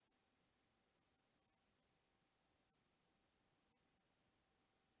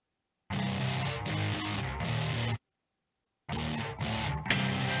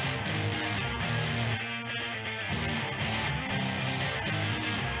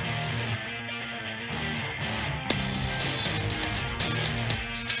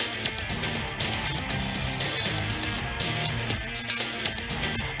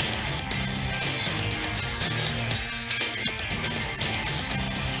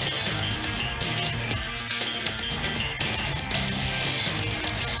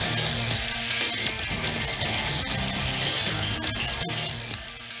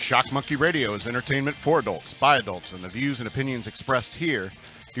Shock Monkey Radio is entertainment for adults, by adults, and the views and opinions expressed here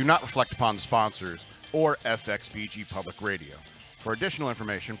do not reflect upon the sponsors or FXBG Public Radio. For additional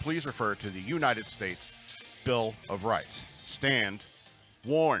information, please refer to the United States Bill of Rights. Stand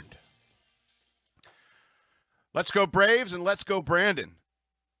warned. Let's go Braves and let's go Brandon.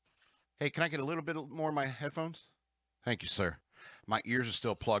 Hey, can I get a little bit more of my headphones? Thank you, sir. My ears are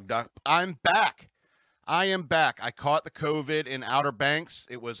still plugged up. I'm back. I am back. I caught the COVID in Outer Banks.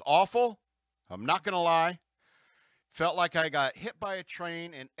 It was awful. I'm not going to lie. Felt like I got hit by a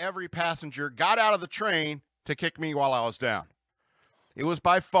train and every passenger got out of the train to kick me while I was down. It was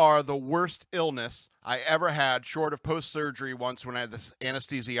by far the worst illness I ever had, short of post-surgery once when I had this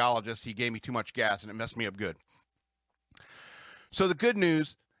anesthesiologist. He gave me too much gas and it messed me up good. So the good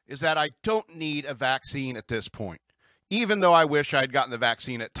news is that I don't need a vaccine at this point, even though I wish I had gotten the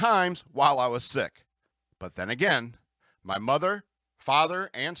vaccine at times while I was sick. But then again, my mother,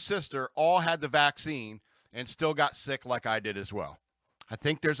 father, and sister all had the vaccine and still got sick like I did as well. I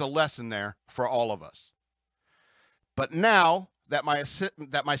think there's a lesson there for all of us. But now that my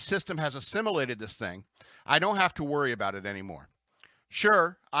system has assimilated this thing, I don't have to worry about it anymore.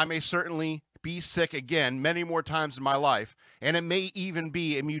 Sure, I may certainly be sick again many more times in my life, and it may even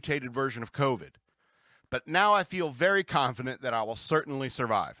be a mutated version of COVID. But now I feel very confident that I will certainly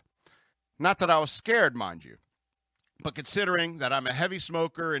survive. Not that I was scared, mind you, but considering that I'm a heavy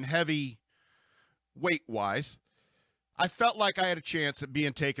smoker and heavy weight-wise, I felt like I had a chance at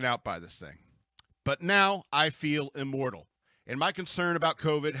being taken out by this thing. But now I feel immortal, and my concern about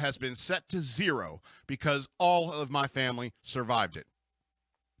COVID has been set to zero because all of my family survived it.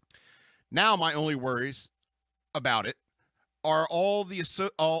 Now my only worries about it are all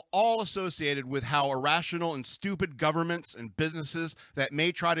associated with how irrational and stupid governments and businesses that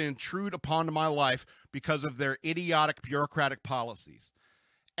may try to intrude upon my life because of their idiotic bureaucratic policies.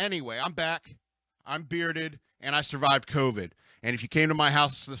 Anyway, I'm back, I'm bearded, and I survived COVID. And if you came to my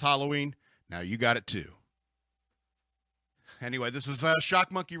house this Halloween, now you got it too. Anyway, this is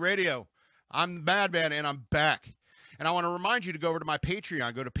Shock Monkey Radio. I'm the Bad Man, and I'm back. And I want to remind you to go over to my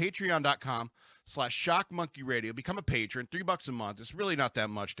Patreon. Go to patreon.com/shockmonkeyradio. Become a patron. $3 a month. It's really not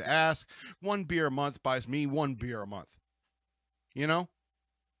that much to ask. One beer a month buys me one beer a month. Give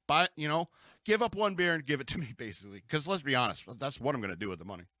up one beer and give it to me, basically. Because let's be honest, that's what I'm going to do with the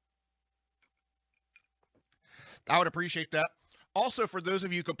money. I would appreciate that. Also, for those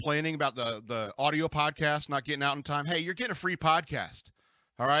of you complaining about the audio podcast not getting out in time, hey, you're getting a free podcast.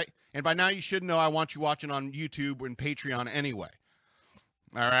 All right? And by now you should know I want you watching on YouTube and Patreon anyway.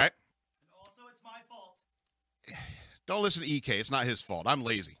 All right? And also, it's my fault. Don't listen to EK. It's not his fault. I'm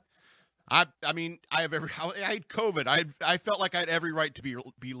lazy. I had COVID. I felt like I had every right to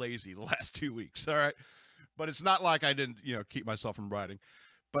be lazy the last 2 weeks. All right? But it's not like I didn't, keep myself from writing.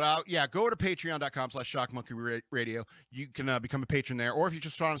 But go to patreon.com/shockmonkeyradio. You can become a patron there. Or if you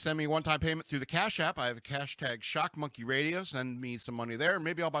just want to send me a one-time payment through the Cash App, I have a hashtag ShockMonkeyRadio. Send me some money there.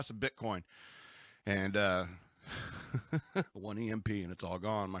 Maybe I'll buy some Bitcoin. And one EMP and it's all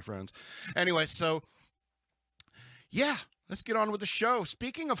gone, my friends. Anyway, so, yeah, let's get on with the show.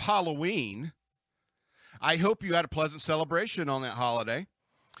 Speaking of Halloween, I hope you had a pleasant celebration on that holiday.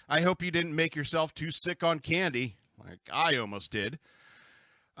 I hope you didn't make yourself too sick on candy, like I almost did.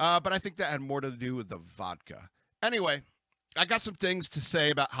 But I think that had more to do with the vodka. Anyway, I got some things to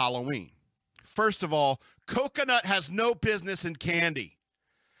say about Halloween. First of all, coconut has no business in candy.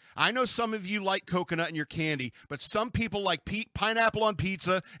 I know some of you like coconut in your candy, but some people like pineapple on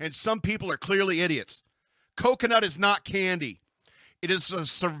pizza, and some people are clearly idiots. Coconut is not candy. It is a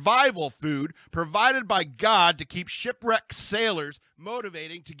survival food provided by God to keep shipwrecked sailors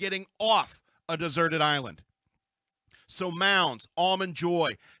motivating to getting off a deserted island. So Mounds, Almond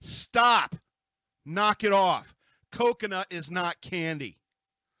Joy, stop. Knock it off. Coconut is not candy.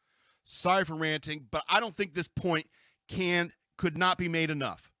 Sorry for ranting, but I don't think this point could not be made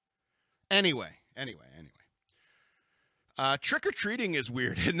enough. Anyway. Trick-or-treating is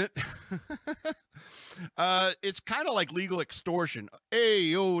weird, isn't it? It's kind of like legal extortion.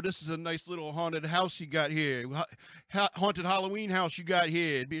 Hey, this is a nice little haunted house you got here. Haunted Halloween house you got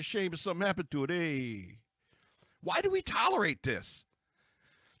here. It'd be a shame if something happened to it. Hey. Why do we tolerate this?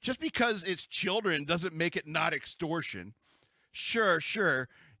 Just because it's children doesn't make it not extortion. Sure.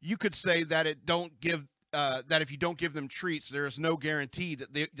 You could say that if you don't give them treats, there is no guarantee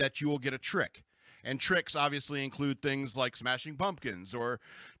that you will get a trick. And tricks obviously include things like smashing pumpkins or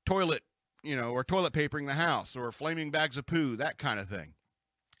toilet papering the house or flaming bags of poo, that kind of thing.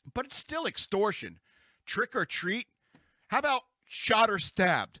 But it's still extortion. Trick or treat? How about shot or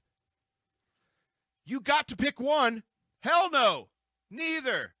stabbed? You got to pick one. Hell no.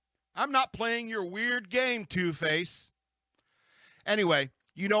 Neither. I'm not playing your weird game, Two-Face. Anyway,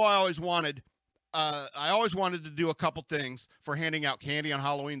 I always wanted to do a couple things for handing out candy on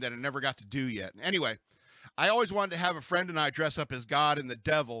Halloween that I never got to do yet. Anyway, I always wanted to have a friend and I dress up as God and the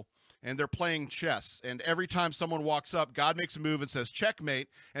devil, and they're playing chess. And every time someone walks up, God makes a move and says, checkmate,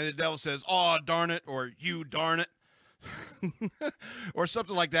 and the devil says, oh, darn it, or you darn it, or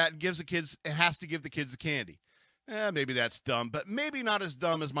something like that, and has to give the kids the candy. Maybe that's dumb, but maybe not as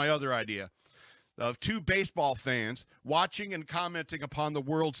dumb as my other idea of two baseball fans watching and commenting upon the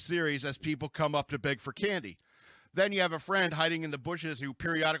World Series as people come up to beg for candy. Then you have a friend hiding in the bushes who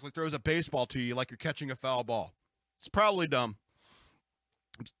periodically throws a baseball to you like you're catching a foul ball. It's probably dumb.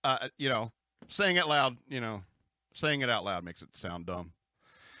 Saying it out loud makes it sound dumb.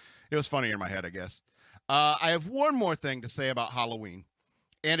 It was funny in my head, I guess. I have one more thing to say about Halloween,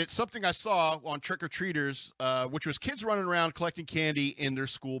 and it's something I saw on trick-or-treaters, which was kids running around collecting candy in their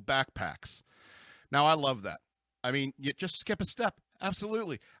school backpacks. Now, I love that. I mean, you just skip a step.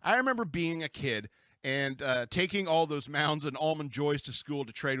 Absolutely. I remember being a kid and taking all those Mounds and Almond Joys to school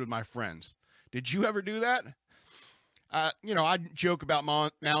to trade with my friends. Did you ever do that? I joke about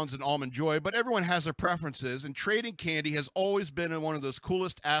Mounds and Almond Joy, but everyone has their preferences, and trading candy has always been one of those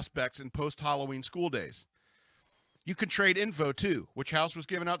coolest aspects in post-Halloween school days. You can trade info, too. Which house was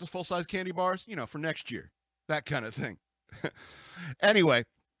giving out the full-size candy bars? For next year. That kind of thing. Anyway,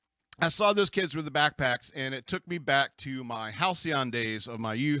 I saw those kids with the backpacks, and it took me back to my halcyon days of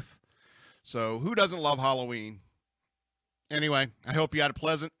my youth. So who doesn't love Halloween? Anyway, I hope you had a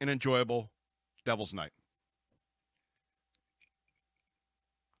pleasant and enjoyable Devil's Night.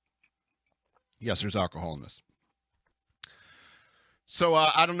 Yes, there's alcohol in this. So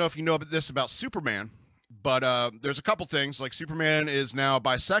I don't know if you know this about Superman, but there's a couple things. Like Superman is now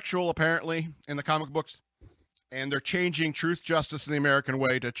bisexual, apparently, in the comic books. And they're changing truth, justice, and the American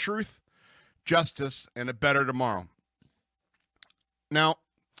way to truth, justice, and a better tomorrow. Now,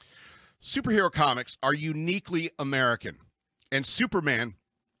 superhero comics are uniquely American, and Superman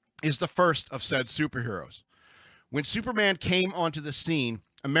is the first of said superheroes. When Superman came onto the scene,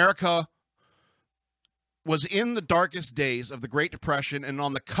 America was in the darkest days of the Great Depression and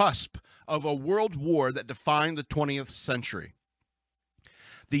on the cusp of a world war that defined the 20th century.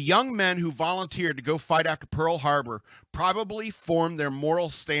 The young men who volunteered to go fight after Pearl Harbor probably formed their moral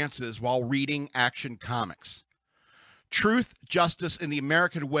stances while reading Action Comics. Truth, justice, and the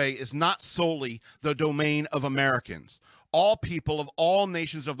American way is not solely the domain of Americans. All people of all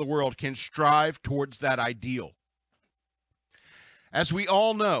nations of the world can strive towards that ideal. As we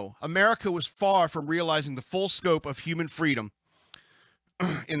all know, America was far from realizing the full scope of human freedom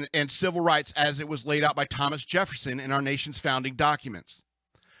and civil rights as it was laid out by Thomas Jefferson in our nation's founding documents.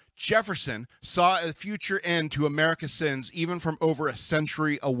 Jefferson saw a future end to America's sins even from over a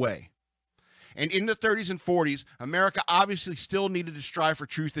century away. And in the 30s and 40s, America obviously still needed to strive for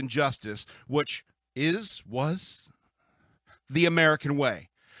truth and justice, which was the American way.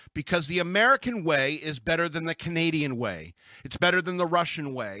 Because the American way is better than the Canadian way. It's better than the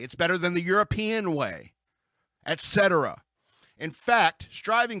Russian way. It's better than the European way, etc. In fact,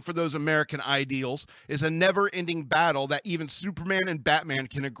 striving for those American ideals is a never-ending battle that even Superman and Batman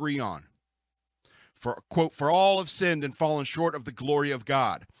can agree on. For all have sinned and fallen short of the glory of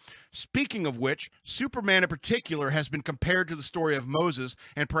God. Speaking of which, Superman in particular has been compared to the story of Moses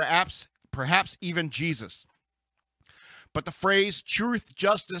and perhaps even Jesus. But the phrase truth,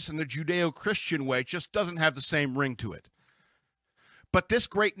 justice, and the Judeo-Christian way just doesn't have the same ring to it. But this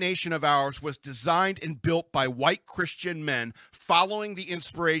great nation of ours was designed and built by white Christian men following the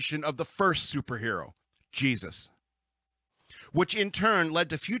inspiration of the first superhero, Jesus, which in turn led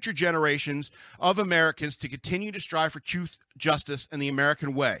to future generations of Americans to continue to strive for truth, justice, and the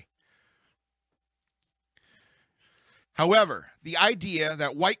American way. However, the idea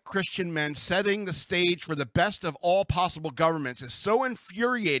that white Christian men setting the stage for the best of all possible governments is so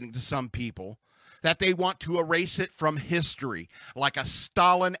infuriating to some people that they want to erase it from history, like a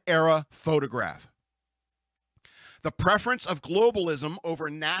Stalin-era photograph. The preference of globalism over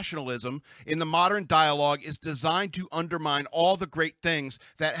nationalism in the modern dialogue is designed to undermine all the great things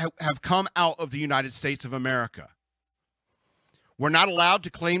that have come out of the United States of America. We're not allowed to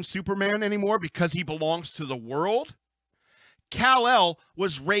claim Superman anymore because he belongs to the world. Kal-El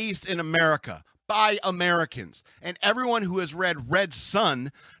was raised in America by Americans, and everyone who has read Red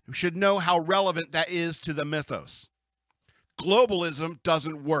Sun should know how relevant that is to the mythos. Globalism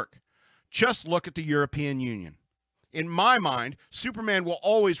doesn't work. Just look at the European Union. In my mind, Superman will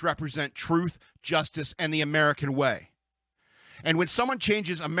always represent truth, justice, and the American way. And when someone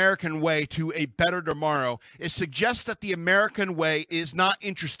changes American way to a better tomorrow, it suggests that the American way is not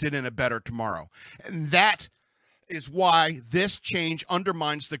interested in a better tomorrow. And that is why this change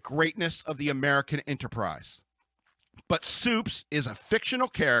undermines the greatness of the American enterprise. But Soups is a fictional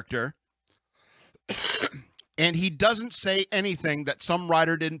character, and he doesn't say anything that some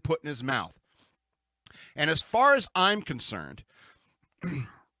writer didn't put in his mouth. And as far as I'm concerned, and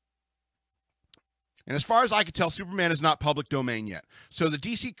as far as I can tell, Superman is not public domain yet. So the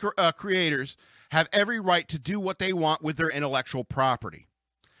DC creators have every right to do what they want with their intellectual property.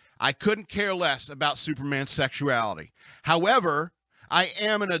 I couldn't care less about Superman's sexuality. However, I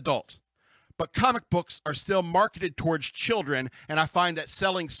am an adult. But comic books are still marketed towards children, and I find that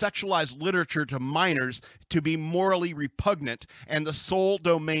selling sexualized literature to minors to be morally repugnant and the sole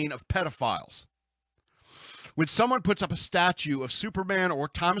domain of pedophiles. When someone puts up a statue of Superman or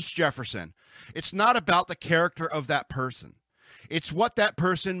Thomas Jefferson, it's not about the character of that person. It's what that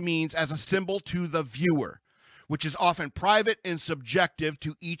person means as a symbol to the viewer, which is often private and subjective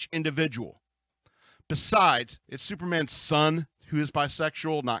to each individual. Besides, it's Superman's son who is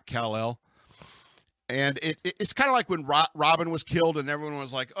bisexual, not Kal-El. And it's kind of like when Robin was killed and everyone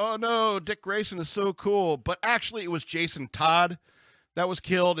was like, oh no, Dick Grayson is so cool. But actually it was Jason Todd that was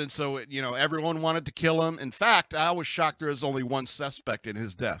killed. And so, everyone wanted to kill him. In fact, I was shocked there was only one suspect in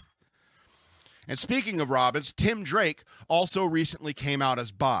his death. And speaking of Robins, Tim Drake also recently came out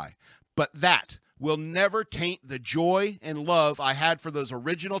as bi. But that will never taint the joy and love I had for those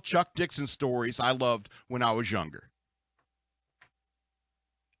original Chuck Dixon stories I loved when I was younger.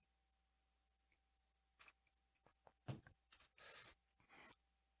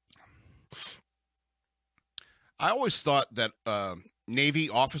 I always thought that Navy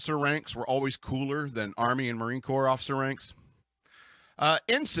officer ranks were always cooler than Army and Marine Corps officer ranks.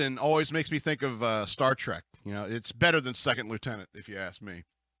 Ensign always makes me think of Star Trek. It's better than second lieutenant, if you ask me.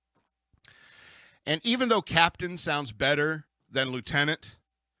 And even though captain sounds better than lieutenant,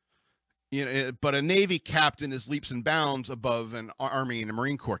 but a Navy captain is leaps and bounds above an Army and a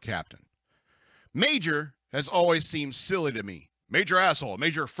Marine Corps captain. Major has always seemed silly to me. Major asshole.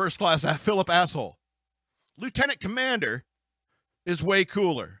 Major first class Philip asshole. Lieutenant Commander is way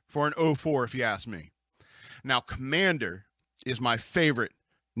cooler for an 04, if you ask me. Now, Commander is my favorite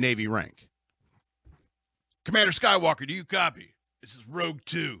Navy rank. Commander Skywalker, do you copy? This is Rogue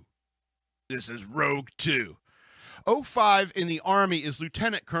 2. This is Rogue 2. 05 in the Army is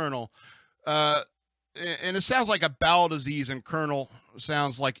Lieutenant Colonel, and it sounds like a bowel disease, and Colonel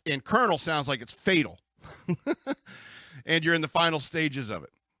sounds like it's fatal. And you're in the final stages of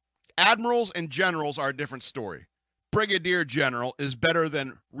it. Admirals and generals are a different story. Brigadier general is better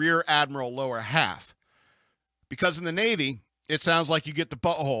than rear admiral lower half. Because in the Navy, it sounds like you get the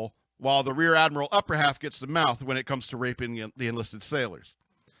butthole, while the rear admiral upper half gets the mouth when it comes to raping the enlisted sailors.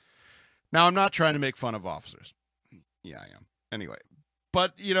 Now, I'm not trying to make fun of officers. Yeah, I am. Anyway.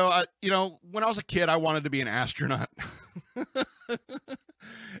 But, when I was a kid, I wanted to be an astronaut.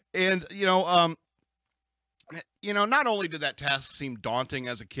 And, not only did that task seem daunting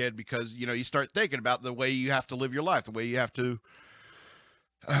as a kid because, you start thinking about the way you have to live your life, the way you have to,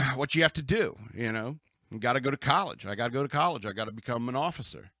 what you have to do, You got to go to college. I got to go to college. I got to become an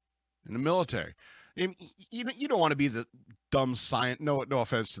officer in the military. You don't want to be the dumb no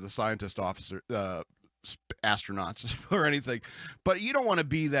offense to the scientist officer, astronauts or anything, but you don't want to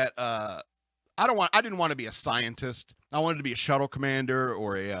be that, I didn't want to be a scientist. I wanted to be a shuttle commander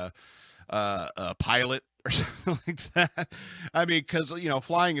or a pilot or something like that. I mean, because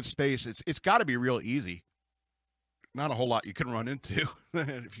flying in space, it's got to be real easy. Not a whole lot you can run into.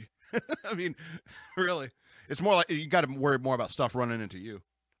 If you, I mean, really, it's more like you got to worry more about stuff running into you.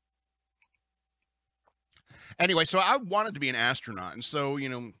 Anyway, so I wanted to be an astronaut, and so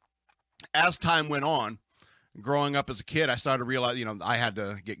as time went on, growing up as a kid, I started to realize I had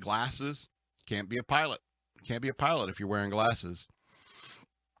to get glasses. Can't be a pilot. Can't be a pilot if you're wearing glasses.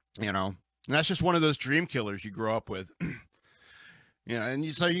 And that's just one of those dream killers you grow up with.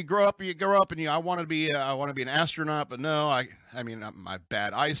 And so you grow up, and I want to be an astronaut, but no, I mean, my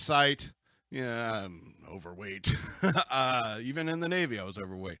bad eyesight. Yeah, I'm overweight. Even in the Navy, I was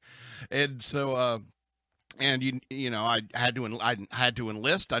overweight, and so, I had to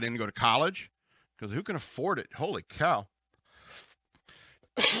enlist. I didn't go to college because who can afford it? Holy cow!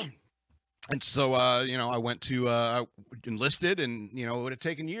 And so, I went to, I enlisted, and, it would have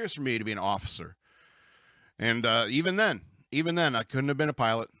taken years for me to be an officer. And even then, I couldn't have been a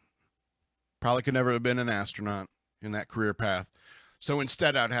pilot. Probably could never have been an astronaut in that career path. So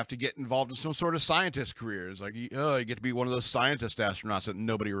instead, I'd have to get involved in some sort of scientist career. It's like, you get to be one of those scientist astronauts that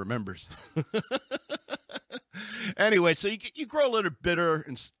nobody remembers. Anyway, so you grow a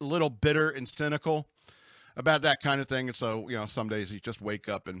little bitter and cynical about that kind of thing. And so, some days you just wake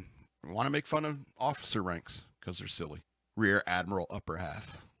up and want to make fun of officer ranks because they're silly. Rear Admiral, upper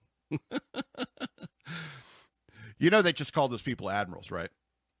half. They just call those people admirals, right?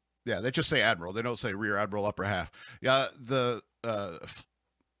 Yeah, they just say admiral. They don't say rear admiral, upper half. Yeah, the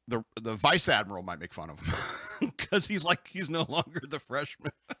vice admiral might make fun of him because he's no longer the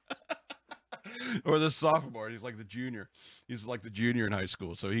freshman or the sophomore. He's like the junior. He's like the junior in high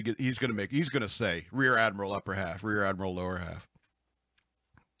school. So he's gonna say rear admiral, upper half, rear admiral, lower half.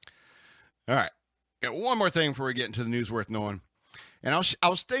 All right. Yeah, one more thing before we get into the news worth knowing. And I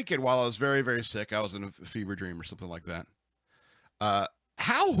was thinking while I was very, very sick, I was in a fever dream or something like that.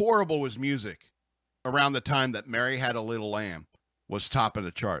 How horrible was music around the time that Mary Had a Little Lamb was topping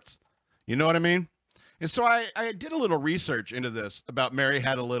the charts? You know what I mean? And so I did a little research into this about Mary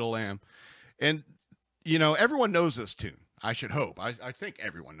Had a Little Lamb. And, everyone knows this tune. I should hope. I think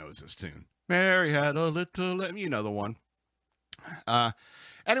everyone knows this tune. Mary had a little lamb. You know the one.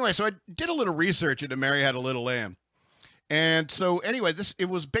 Anyway, so I did a little research into Mary Had a Little Lamb. And so anyway, it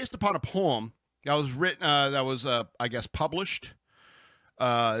was based upon a poem that was written, I guess, published. It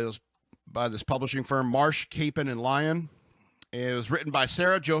was by this publishing firm, Marsh, Capon, and Lyon. It was written by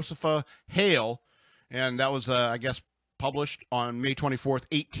Sarah Josepha Hale, and that was, I guess, published on May 24th,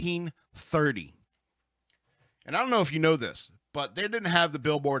 1830. And I don't know if you know this, but they didn't have the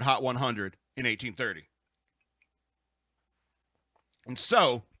Billboard Hot 100 in 1830. And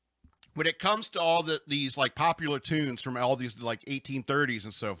so, when it comes to all these like popular tunes from all these like 1830s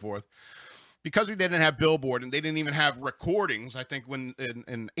and so forth, because we didn't have Billboard and they didn't even have recordings, I think when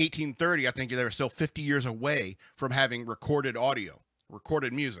in 1830, I think they were still 50 years away from having recorded audio,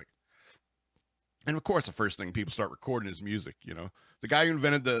 recorded music. And of course, the first thing people start recording is music. The guy who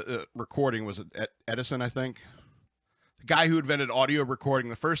invented the recording was Edison, I think. The guy who invented audio recording,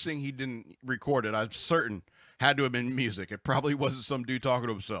 the first thing he didn't record it, I'm certain, had to have been music. It probably wasn't some dude talking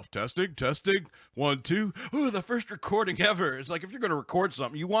to himself. Testing, 1, 2. Ooh, the first recording ever. It's like if you're going to record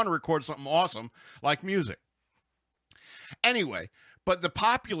something, you want to record something awesome like music. Anyway, but the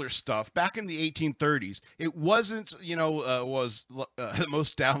popular stuff back in the 1830s, it wasn't, was the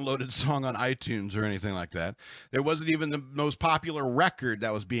most downloaded song on iTunes or anything like that. There wasn't even the most popular record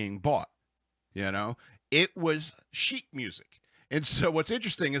that was being bought. It was sheet music. And so what's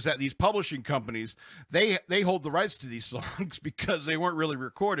interesting is that these publishing companies, they hold the rights to these songs because they weren't really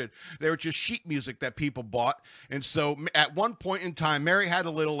recorded. They were just sheet music that people bought. And so at one point in time, Mary Had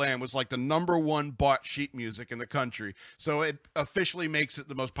a Little Lamb was like the number one bought sheet music in the country. So it officially makes it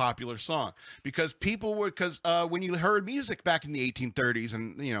the most popular song because when you heard music back in the 1830s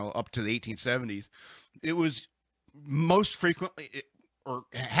and, up to the 1870s, it was most frequently or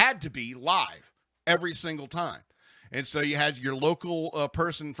had to be live every single time. And so you had your local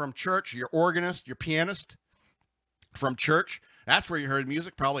person from church, your organist, your pianist from church. That's where you heard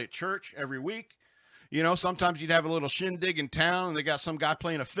music, probably at church every week. Sometimes you'd have a little shindig in town, and they got some guy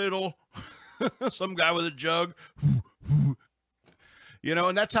playing a fiddle, some guy with a jug, and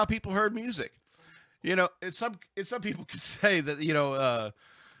that's how people heard music. Some people could say that,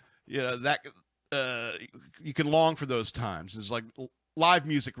 you can long for those times. It's like live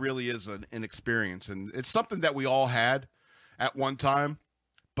music really is an experience, and it's something that we all had at one time,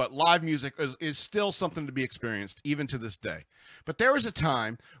 but live music is still something to be experienced even to this day. But there was a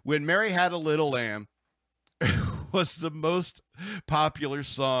time when Mary Had a Little Lamb was the most popular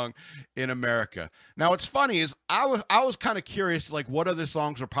song in America. Now, what's funny is I was kind of curious, like what other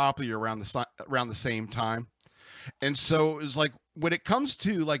songs were popular around the same time. And so it was like when it comes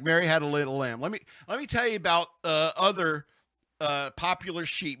to like Mary Had a Little Lamb, let me tell you about other popular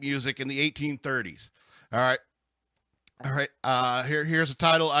sheet music in the 1830s. All right. Here's a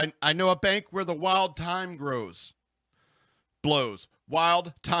title. I know a bank where the wild thyme blows.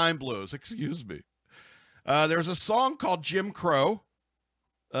 Wild thyme blows. Excuse me. There's a song called Jim Crow.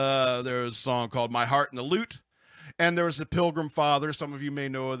 There's a song called My Heart and the Lute. And there was the Pilgrim Father. Some of you may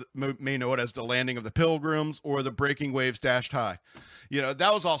know it as The Landing of the Pilgrims or The Breaking Waves Dashed High.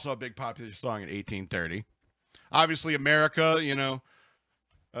 That was also a big popular song in 1830. Obviously, America,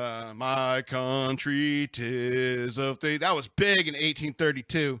 my country 'tis of thee. That was big in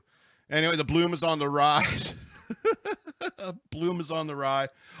 1832. Anyway, The Bloom is on the Rise. Bloom is on the Rye,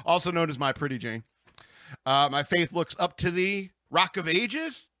 also known as My Pretty Jane. My Faith Looks Up to Thee. Rock of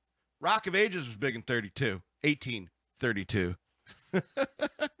Ages. Rock of Ages was big in 1832.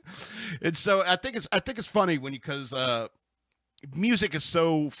 And so I think it's funny because music is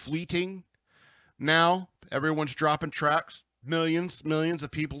so fleeting now. Everyone's dropping tracks. Millions of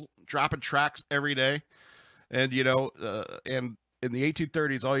people dropping tracks every day. And, and in the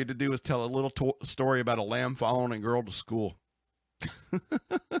 1830s, all you had to do was tell a little story about a lamb following a girl to school.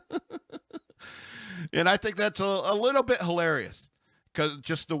 And I think that's a little bit hilarious, because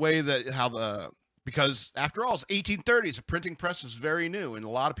just the way that because after all, it's 1830s, the printing press was very new, and a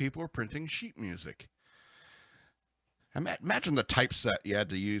lot of people were printing sheet music. Imagine the typeset you had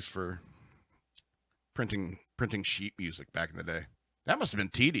to use for printing sheet music back in the day. That must have been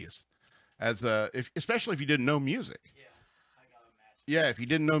tedious, especially if you didn't know music. Yeah, I gotta imagine. Yeah, if you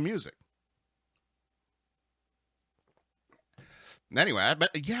didn't know music. Anyway, I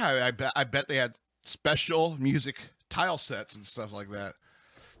bet they had special music tile sets and stuff like that.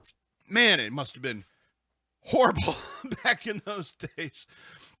 Man, it must have been horrible back in those days.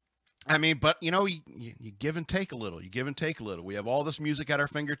 I mean, but you give and take a little. You give and take a little. We have all this music at our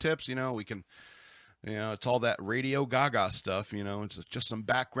fingertips. We can, it's all that Radio Gaga stuff. It's just some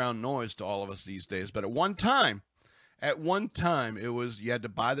background noise to all of us these days. But at one time, it was, you had to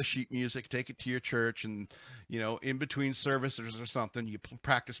buy the sheet music, take it to your church, and in between services or something, you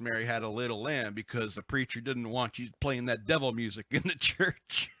practice Mary Had a Little Lamb, because the preacher didn't want you playing that devil music in the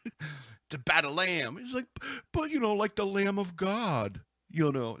church. To bat a lamb. He's like, but like the Lamb of God.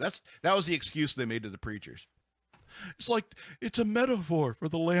 That was the excuse they made to the preachers. It's like, it's a metaphor for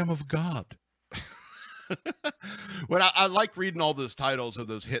the Lamb of God. When I like reading all those titles of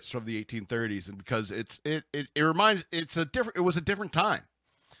those hits from the 1830s, and because it was a different time.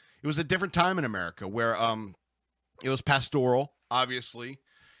 It was a different time in America where it was pastoral. Obviously,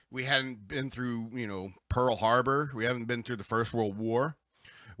 we hadn't been through Pearl Harbor. We haven't been through the First World War.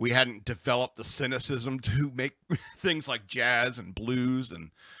 We hadn't developed the cynicism to make things like jazz and blues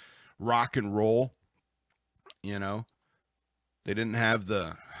and rock and roll. They didn't have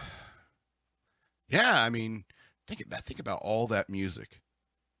the. Yeah, I mean, think about all that music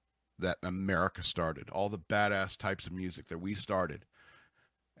that America started, all the badass types of music that we started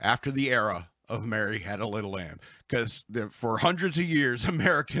after the era of Mary Had a Little Lamb. Because for hundreds of years,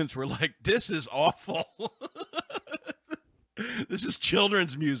 Americans were like, this is awful. This is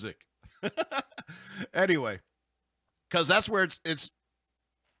children's music. Anyway, because that's where it's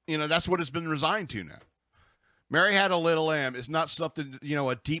that's what it's been resigned to now. Mary Had a Little Lamb is not something,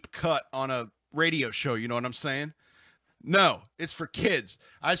 a deep cut on a radio show, you know what I'm saying? No, it's for kids.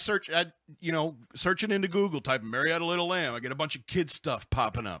 Searching into Google, type Mary Had a Little Lamb, I get a bunch of kid stuff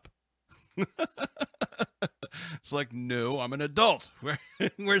popping up. It's like, no, I'm an adult.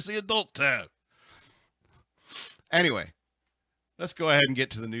 Where's the adult tab? Anyway, let's go ahead and get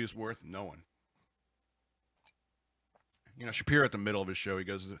to the news worth knowing. Shapiro at the middle of his show, he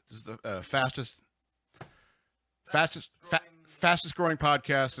goes, this is the fastest growing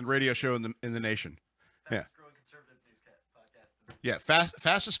podcast and radio show in the nation. Fastest growing conservative podcast. Yeah,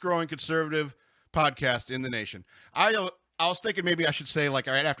 fastest growing conservative podcast in the nation. I was thinking maybe I should say, like,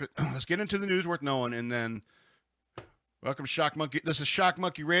 all right, after let's get into the news worth knowing, and then welcome to Shock Monkey. This is Shock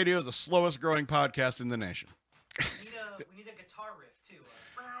Monkey Radio, the slowest growing podcast in the nation. We need a guitar riff too,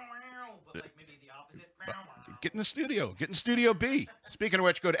 but like maybe the opposite. Get in the studio. Get in Studio B. Speaking of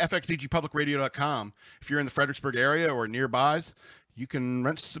which, go to fxdgpublicradio.com. If you're in the Fredericksburg area or nearbys, you can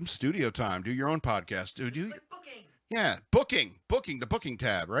rent some studio time. Do your own podcast. Like booking. Yeah, booking, the booking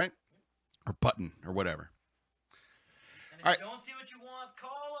tab, right? Or button, or whatever. And if you don't see what you want,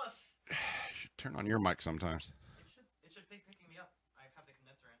 call us. You should turn on your mic sometimes. It should be picking me up. I have the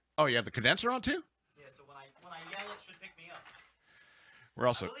condenser in. Oh, you have the condenser on too? Yeah, so when I yell, it should pick me up. We're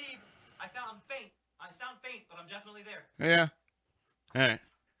also. I believe I'm faint. I sound faint, but I'm definitely there. Yeah. All right.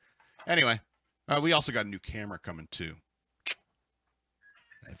 Anyway, we also got a new camera coming too.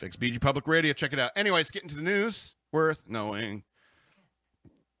 FXBG Public Radio, check it out. Anyway, let's get into the news worth knowing.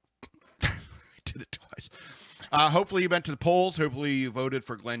 We did it twice. Hopefully you went to the polls. Hopefully you voted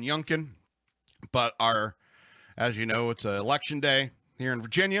for Glenn Youngkin. But as you know, it's election day here in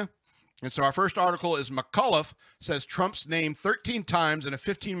Virginia. And so our first article is McAuliffe says Trump's name 13 times in a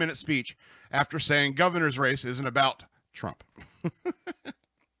 15-minute speech after saying governor's race isn't about Trump.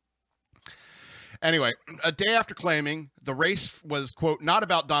 Anyway, a day after claiming the race was, quote, not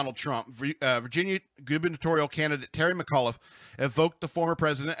about Donald Trump, Virginia gubernatorial candidate Terry McAuliffe evoked the former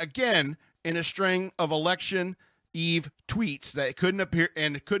president again in a string of election eve tweets that couldn't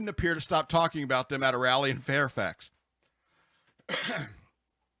appear to stop talking about them at a rally in Fairfax.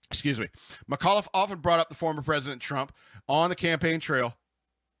 Excuse me. McAuliffe often brought up the former President Trump on the campaign trail.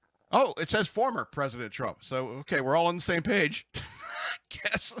 Oh, it says former President Trump. So, okay, we're all on the same page.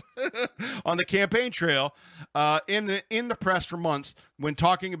 Guess. On the campaign trail in the press for months when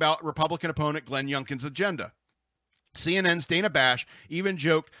talking about Republican opponent Glenn Youngkin's agenda. CNN's Dana Bash even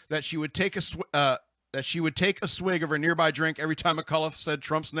joked that she would take that she would take a swig of her nearby drink every time McAuliffe said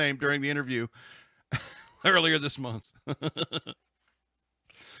Trump's name during the interview earlier this month.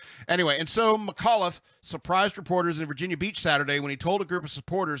 Anyway, and so McAuliffe surprised reporters in Virginia Beach Saturday when he told a group of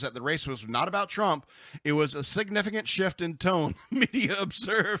supporters that the race was not about Trump. It was a significant shift in tone, media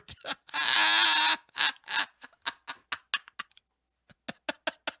observed.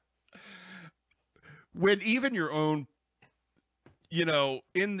 When even your own,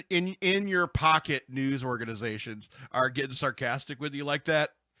 in your pocket news organizations are getting sarcastic with you like that,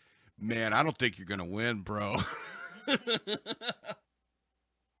 man, I don't think you're going to win, bro.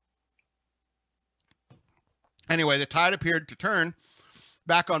 Anyway, the tide appeared to turn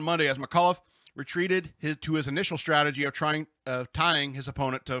back on Monday as McAuliffe retreated to his initial strategy of tying his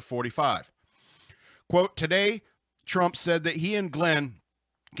opponent to 45. Quote, today, Trump said that he and Glenn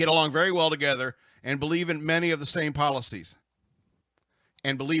get along very well together and believe in many of the same policies.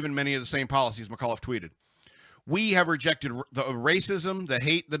 McAuliffe tweeted. We have rejected the racism, the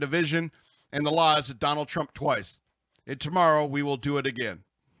hate, the division, and the lies of Donald Trump twice. And tomorrow we will do it again.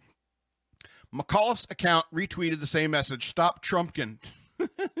 McAuliffe's account retweeted the same message. Stop Trumpkin.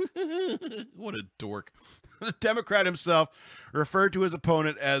 What a dork. The Democrat himself referred to his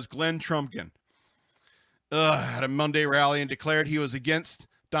opponent as Glenn Trumpkin at a Monday rally and declared he was against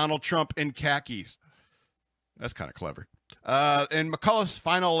Donald Trump in khakis. That's kind of clever. In McAuliffe's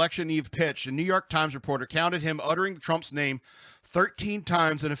final election eve pitch, a New York Times reporter counted him uttering Trump's name 13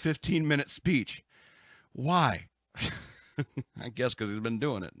 times in a 15-minute speech. Why? I guess because he's been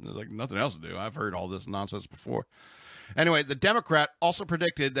doing it. There's like nothing else to do. I've heard all this nonsense before. Anyway, the Democrat also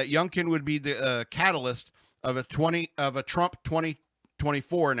predicted that Youngkin would be the catalyst of a Trump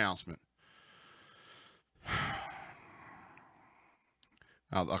 2024 announcement.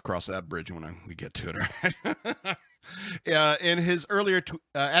 I'll cross that bridge when we get to it. Right? In his earlier,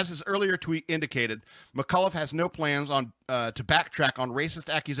 as his earlier tweet indicated, McAuliffe has no plans to backtrack on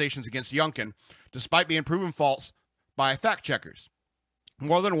racist accusations against Youngkin, despite being proven false by fact checkers.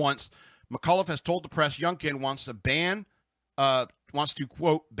 More than once, McAuliffe has told the press Youngkin wants to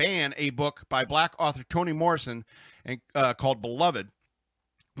quote ban a book by Black author Toni Morrison called Beloved,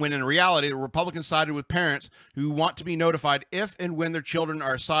 when in reality the Republicans sided with parents who want to be notified if and when their children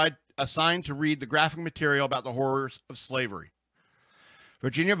are assigned to read the graphic material about the horrors of slavery.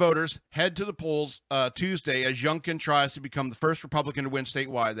 Virginia voters head to the polls Tuesday as Youngkin tries to become the first Republican to win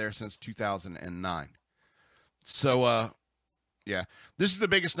statewide there since 2009. So, yeah, this is the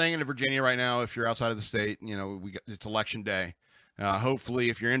biggest thing in Virginia right now. If you're outside of the state, it's election day. Hopefully,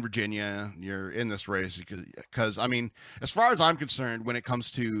 if you're in Virginia, you're in this race because I mean, as far as I'm concerned, when it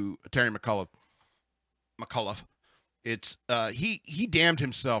comes to Terry McAuliffe, it's he damned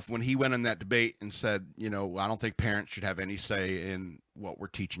himself when he went in that debate and said, I don't think parents should have any say in what we're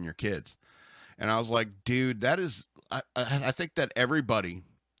teaching your kids. And I was like, dude, that is, I think that everybody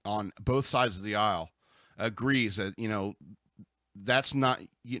on both sides of the aisle agrees that, that's not,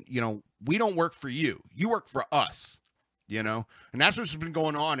 we don't work for you. You work for us, and that's what's been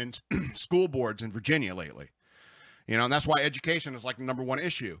going on in school boards in Virginia lately, and that's why education is like the number one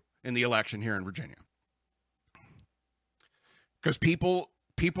issue in the election here in Virginia. Because people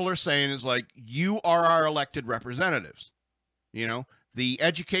are saying is like, you are our elected representatives. The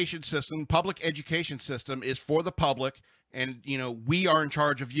education system, public education system is for the public, and, we are in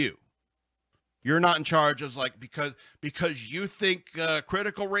charge of you. You're not in charge of like, because you think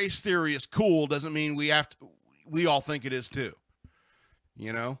critical race theory is cool doesn't mean we all think it is too.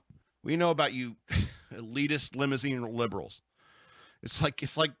 We know about you elitist limousine liberals. It's like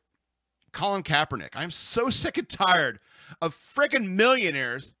Colin Kaepernick. I'm so sick and tired of freaking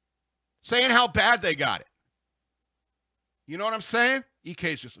millionaires saying how bad they got it. You know what I'm saying?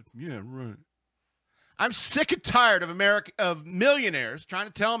 EK's just like, yeah, right. I'm sick and tired of millionaires trying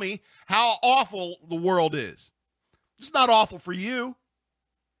to tell me how awful the world is. It's not awful for you.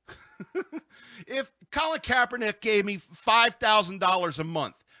 If Colin Kaepernick gave me $5,000 a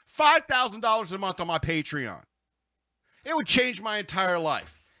month, $5,000 a month on my Patreon, it would change my entire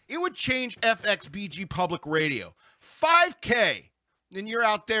life. It would change FXBG Public Radio. $5K. And you're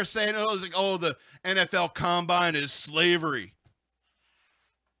out there saying, the NFL Combine is slavery.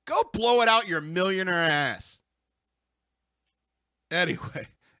 Go blow it out your millionaire ass. Anyway,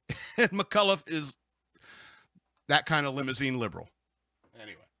 and McAuliffe is that kind of limousine liberal.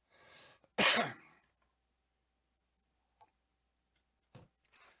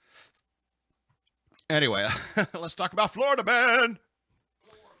 Anyway, let's talk about Florida Man.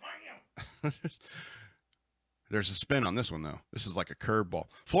 There's a spin on this one, though. This is like a curveball.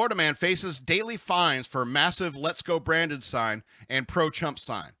 Florida man faces daily fines for massive Let's Go Brandon sign and pro-Trump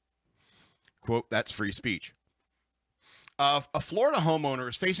sign. Quote, that's free speech. A Florida homeowner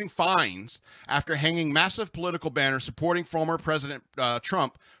is facing fines after hanging massive political banners supporting former President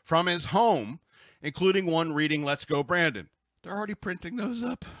Trump from his home, including one reading, "Let's go, Brandon." They're already printing those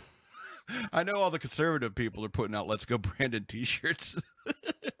up. I know all the conservative people are putting out "Let's go, Brandon" t-shirts.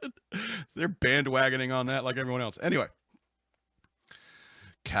 They're bandwagoning on that like everyone else. Anyway.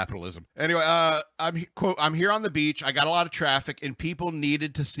 Capitalism. Anyway, I'm here on the beach. I got a lot of traffic, and people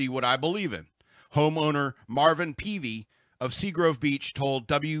needed to see what I believe in. Homeowner Marvin Peavy of Seagrove Beach told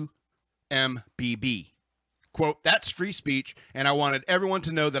WMBB, quote, that's free speech, and I wanted everyone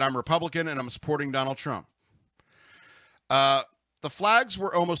to know that I'm Republican and I'm supporting Donald Trump. The flags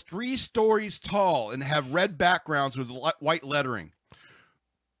were almost 3 stories tall and have red backgrounds with white lettering.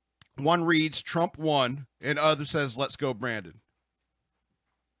 One reads, "Trump won," and other says, "Let's go, Brandon."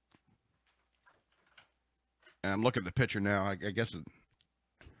 And I'm looking at the picture now. I guess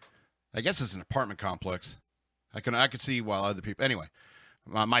it's an apartment complex. I could see while other people. Anyway,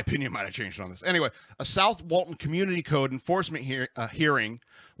 my opinion might have changed on this. Anyway, a South Walton Community Code enforcement hearing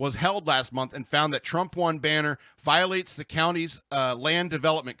was held last month and found that Trump won banner violates the county's land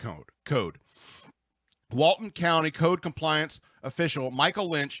development code. Walton County Code Compliance official Michael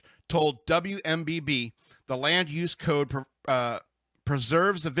Lynch told WMBB the land use code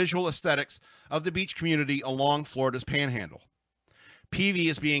preserves the visual aesthetics of the beach community along Florida's Panhandle. Peavy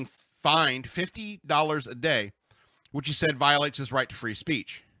is being fined $50 a day, which he said violates his right to free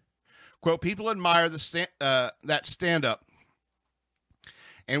speech. Quote, people admire that stand-up,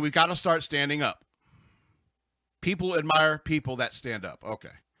 and we've got to start standing up. People admire people that stand up. Okay.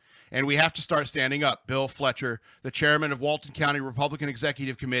 And we have to start standing up, Bill Fletcher, the chairman of Walton County Republican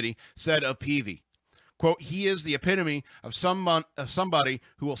Executive Committee, said of Peavy. Quote, he is the epitome of somebody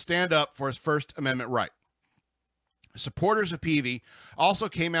who will stand up for his First Amendment right. Supporters of Peavy also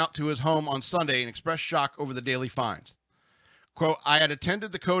came out to his home on Sunday and expressed shock over the daily fines. Quote, I had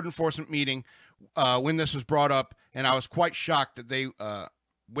attended the code enforcement meeting when this was brought up, and I was quite shocked that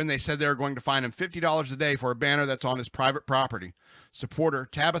when they said they were going to fine him $50 a day for a banner that's on his private property. Supporter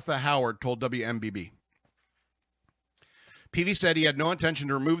Tabitha Howard told WMBB. Peavy said he had no intention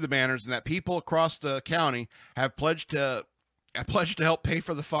to remove the banners and that people across the county have pledged to help pay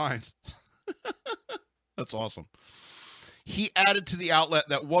for the fines. That's awesome. He added to the outlet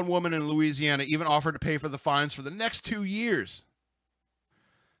that one woman in Louisiana even offered to pay for the fines for the next 2 years.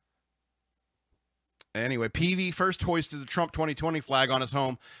 Anyway, Peavy first hoisted the Trump 2020 flag on his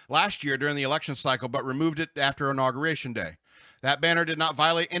home last year during the election cycle, but removed it after Inauguration Day. That banner did not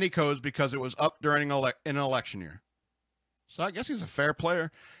violate any codes because it was up during an election year. So I guess he's a fair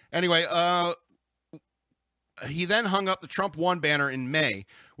player. Anyway, he then hung up the Trump won banner in May,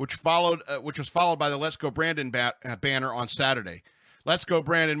 which was followed by the Let's Go Brandon banner on Saturday. Let's Go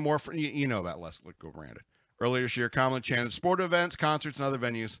Brandon, you know about Let's Go Brandon. Earlier this year, commonly chanted sport events, concerts, and other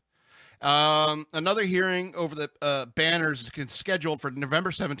venues. Another hearing over the banners is scheduled for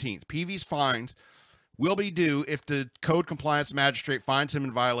November 17th. Peavy's fines will be due if the code compliance magistrate finds him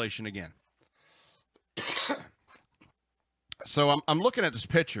in violation again. So I'm looking at this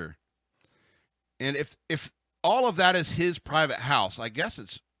picture, and if all of that is his private house, I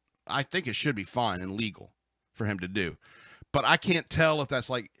think it should be fine and legal for him to do. But I can't tell if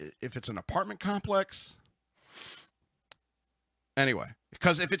it's an apartment complex. Anyway,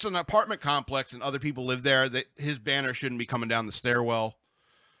 because if it's an apartment complex and other people live there, his banner shouldn't be coming down the stairwell.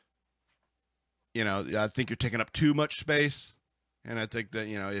 You know, I think you're taking up too much space. And I think that,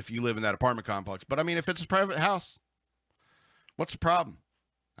 if you live in that apartment complex. But, I mean, if it's his private house, what's the problem?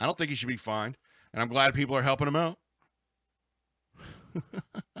 I don't think he should be fined. And I'm glad people are helping him out.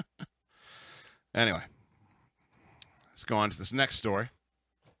 Anyway, let's go on to this next story.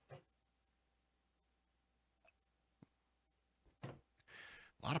 A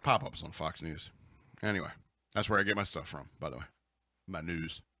lot of pop-ups on Fox News. Anyway, that's where I get my stuff from, by the way. My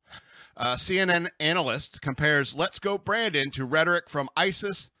news. CNN analyst compares Let's Go Brandon to rhetoric from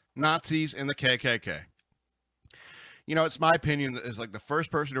ISIS, Nazis, and the KKK. It's my opinion that it's like the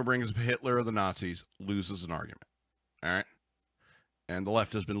first person who brings Hitler or the Nazis loses an argument. All right? And the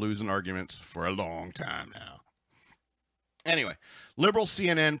left has been losing arguments for a long time now. Anyway, liberal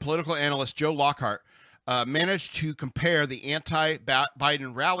CNN political analyst Joe Lockhart managed to compare the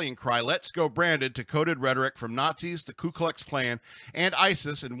anti-Biden rallying cry, Let's Go Brandon, to coded rhetoric from Nazis, the Ku Klux Klan, and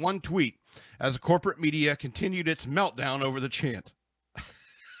ISIS in one tweet as the corporate media continued its meltdown over the chant.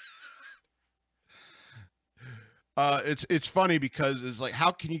 It's funny because it's like,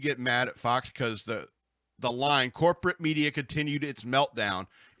 how can you get mad at Fox? Because the line, corporate media continued its meltdown,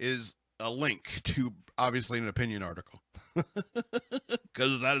 is a link to, obviously, an opinion article.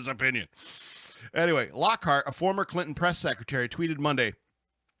 Because that is opinion. Anyway, Lockhart, a former Clinton press secretary, tweeted Monday,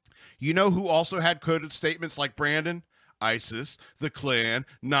 "You know who also had coded statements like Brandon? ISIS, the Klan,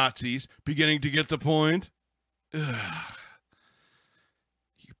 Nazis, beginning to get the point?" Ugh.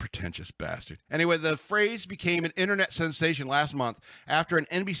 You pretentious bastard. Anyway, the phrase became an internet sensation last month after an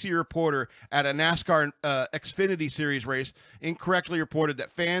NBC reporter at a NASCAR Xfinity Series race incorrectly reported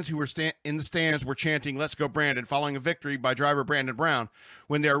that fans who were in the stands were chanting "Let's go Brandon" following a victory by driver Brandon Brown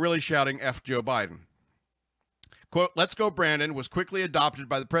when they are really shouting "F Joe Biden." Quote, "Let's go Brandon" was quickly adopted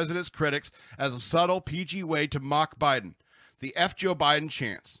by the president's critics as a subtle, PG way to mock Biden. The F Joe Biden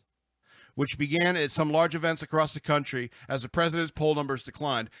chants, which began at some large events across the country as the president's poll numbers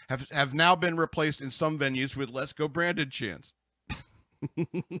declined, have now been replaced in some venues with "Let's go Brandon" chants.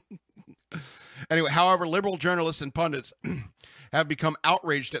 Anyway, however, liberal journalists and pundits have become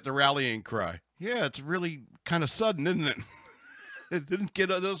outraged at the rallying cry. Yeah, it's really kind of sudden, isn't it? It didn't get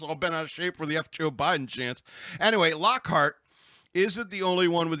us all bent out of shape for the F Joe Biden chants. Anyway, Lockhart isn't the only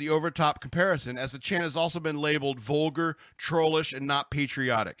one with the overtop comparison, as the chant has also been labeled vulgar, trollish, and not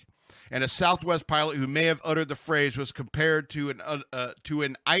patriotic. And a Southwest pilot who may have uttered the phrase was compared to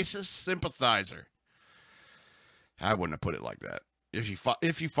an ISIS sympathizer. I wouldn't have put it like that.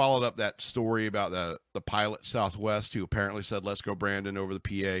 If you followed up that story about the pilot Southwest who apparently said "Let's go Brandon" over the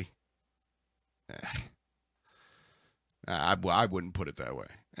PA, I wouldn't put it that way.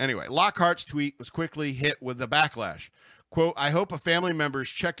 Anyway, Lockhart's tweet was quickly hit with the backlash. Quote, "I hope a family member is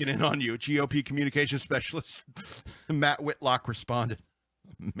checking in on you," GOP communications specialist Matt Whitlock responded.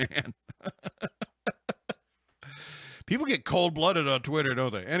 Man. People get cold-blooded on Twitter,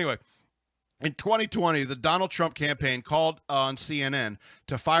 don't they? Anyway, in 2020, the Donald Trump campaign called on CNN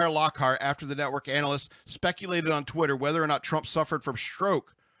to fire Lockhart after the network analysts speculated on Twitter whether or not Trump suffered from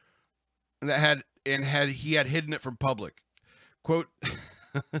stroke he had hidden it from public. Quote,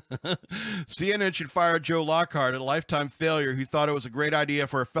 "CNN should fire Joe Lockhart, a lifetime failure who thought it was a great idea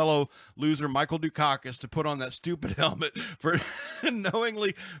for a fellow loser, Michael Dukakis, to put on that stupid helmet for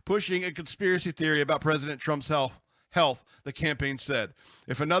knowingly pushing a conspiracy theory about President Trump's health," the campaign said.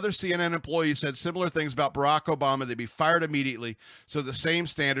 "If another CNN employee said similar things about Barack Obama, they'd be fired immediately, so the same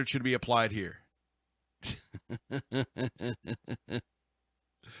standard should be applied here."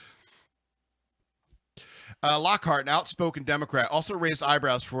 Lockhart, an outspoken Democrat, also raised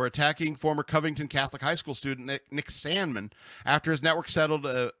eyebrows for attacking former Covington Catholic High School student Nick Sandman after his network settled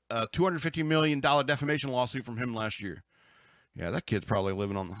a $250 million defamation lawsuit from him last year. Yeah, that kid's probably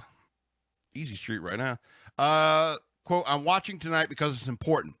living on the easy street right now. Quote, "I'm watching tonight because it's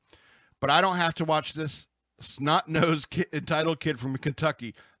important, but I don't have to watch this snot-nosed entitled kid from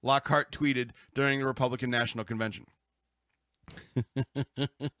Kentucky," Lockhart tweeted during the Republican National Convention.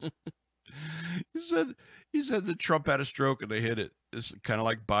 He said that Trump had a stroke and they hid it. It's kind of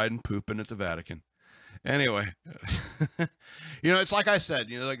like Biden pooping at the Vatican. Anyway, it's like I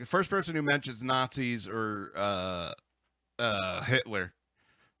said, like the first person who mentions Nazis or Hitler,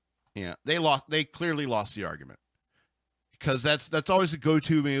 they clearly lost the argument, because that's always the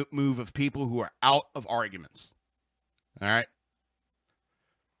go-to move of people who are out of arguments. All right,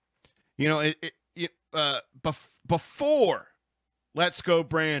 before "Let's go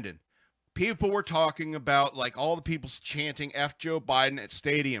Brandon," people were talking about like all the people chanting "F Joe Biden" at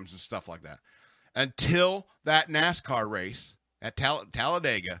stadiums and stuff like that, until that NASCAR race at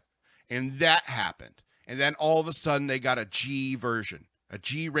Talladega, and that happened. And then all of a sudden they got a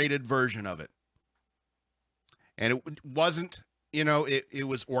G-rated version of it. And it wasn't, it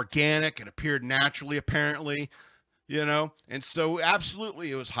was organic. It appeared naturally, apparently, and so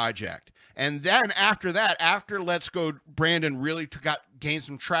absolutely it was hijacked. And then after that, after "Let's Go Brandon" really gained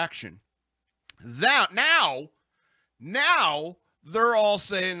some traction, now they're all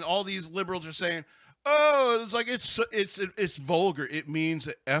saying, all these liberals are saying, "Oh, it's like it's vulgar. It means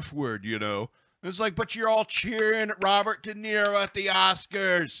the F word, It's like, but you're all cheering at Robert De Niro at the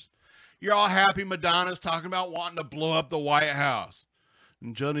Oscars. You're all happy Madonna's talking about wanting to blow up the White House.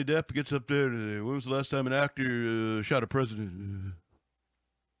 And Johnny Depp gets up there today. When was the last time an actor shot a president?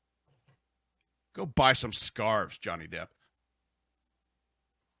 Go buy some scarves, Johnny Depp."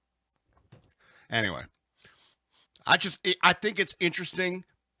 Anyway, I think it's interesting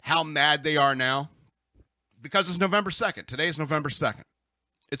how mad they are now, because it's November 2nd. Today is November 2nd.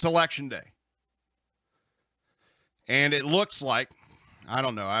 It's election day. And it looks like, I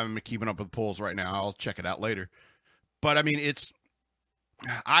don't know, I haven't been keeping up with polls right now. I'll check it out later. But, I mean,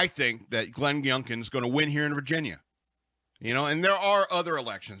 I think that Glenn Youngkin is going to win here in Virginia. And there are other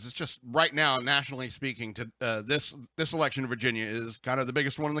elections. It's just right now, nationally speaking, this election in Virginia is kind of the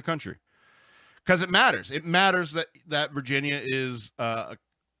biggest one in the country. Because it matters. It matters that Virginia is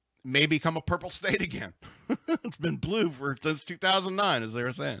may become a purple state again. It's been blue since 2009, as they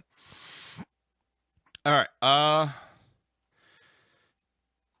were saying. All right. I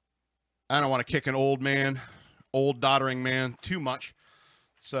don't want to kick an old doddering man too much.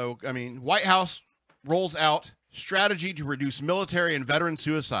 So, I mean, White House rolls out strategy to reduce military and veteran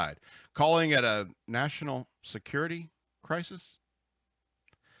suicide, calling it a national security crisis.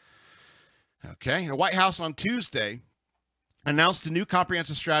 Okay. The White House on Tuesday announced a new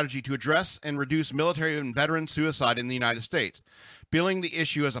comprehensive strategy to address and reduce military and veteran suicide in the United States, billing the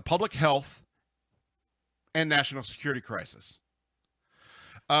issue as a public health and national security crisis.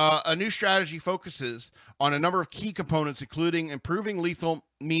 A new strategy focuses on a number of key components, including improving lethal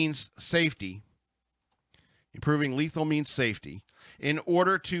means safety, in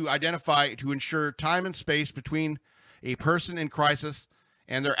order to ensure time and space between a person in crisis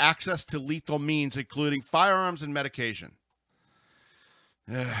and their access to lethal means, including firearms and medication.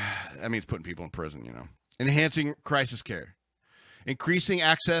 That means putting people in prison, you know. Enhancing crisis care. Increasing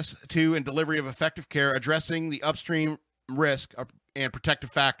access to and delivery of effective care, addressing the upstream risk and protective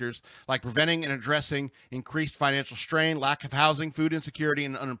factors like preventing and addressing increased financial strain, lack of housing, food insecurity,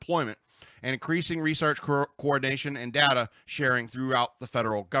 and unemployment, and increasing research coordination and data sharing throughout the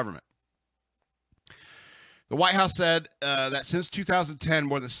federal government. The White House said that since 2010,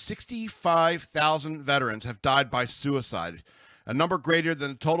 more than 65,000 veterans have died by suicide, a number greater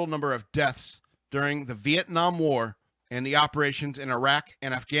than the total number of deaths during the Vietnam War and the operations in Iraq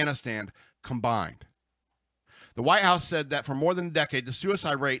and Afghanistan combined. The White House said that for more than a decade, the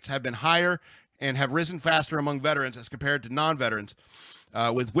suicide rates have been higher and have risen faster among veterans as compared to non-veterans,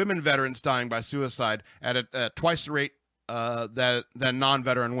 with women veterans dying by suicide at twice the rate than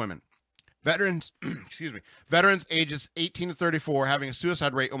non-veteran women. Veterans ages 18 to 34 having a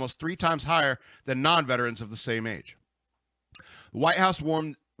suicide rate almost 3 times higher than non-veterans of the same age. The White House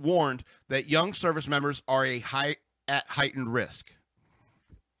warned that young service members are at heightened risk.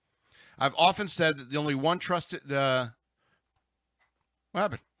 I've often said that the only one trusted... what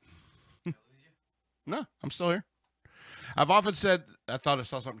happened? No, I'm still here. I've often said... I thought I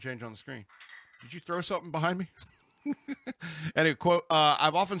saw something change on the screen. Did you throw something behind me? Anyway, quote,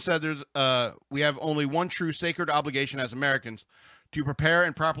 I've often said we have only one true sacred obligation as Americans to prepare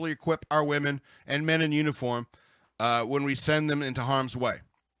and properly equip our women and men in uniform when we send them into harm's way,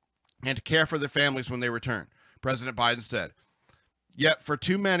 and to care for their families when they return, President Biden said. Yet, for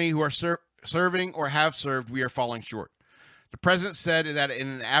too many who are serving or have served, we are falling short. The president said that in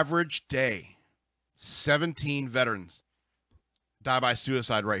an average day, 17 veterans die by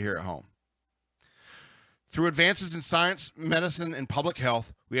suicide right here at home. Through advances in science, medicine, and public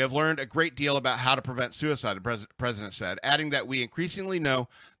health, we have learned a great deal about how to prevent suicide, the president said, adding that we increasingly know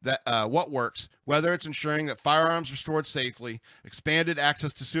that what works, whether it's ensuring that firearms are stored safely, expanded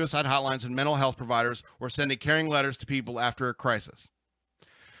access to suicide hotlines and mental health providers, or sending caring letters to people after a crisis.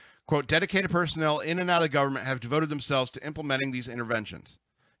 Quote, dedicated personnel in and out of government have devoted themselves to implementing these interventions,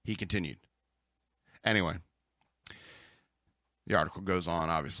 he continued. Anyway, the article goes on,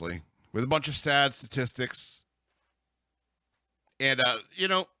 obviously, with a bunch of sad statistics. And,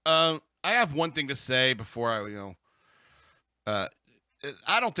 I have one thing to say before I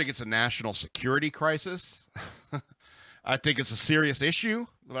don't think it's a national security crisis. I think it's a serious issue,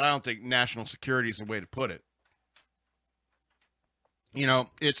 but I don't think national security is the way to put it.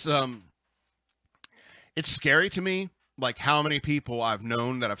 It's scary to me, like how many people I've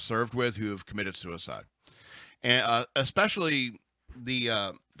known that I've served with who have committed suicide. And especially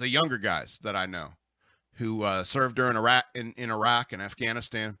the younger guys that I know who served during in Iraq and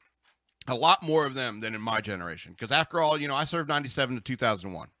Afghanistan. A lot more of them than in my generation. Because after all, I served 97 to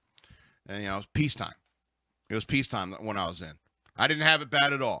 2001. And, it was peacetime. It was peacetime when I was in. I didn't have it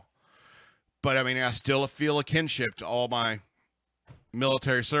bad at all. But, I still feel a kinship to all my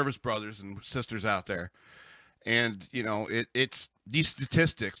military service brothers and sisters out there. And, it's these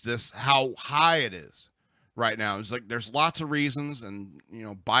statistics, how high it is right now. It's like there's lots of reasons. And,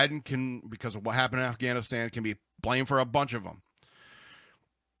 Biden can, because of what happened in Afghanistan, can be blamed for a bunch of them.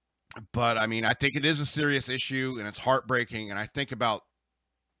 But, I think it is a serious issue, and it's heartbreaking. And I think about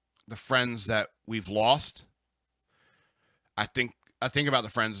the friends that we've lost. I think about the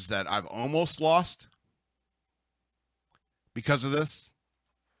friends that I've almost lost because of this,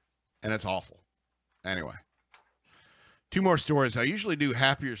 and it's awful. Anyway, 2 more stories. I usually do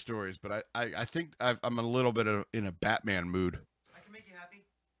happier stories, but I think I'm a little bit in a Batman mood. I can make you happy.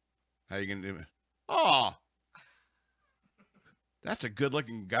 How you going to do it? Oh, that's a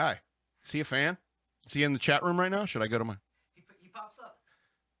good-looking guy. Is he a fan? Is he in the chat room right now? Should I go to my... He pops up.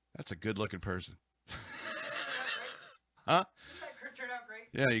 That's a good-looking person. Turned Huh? out great. That turned out great.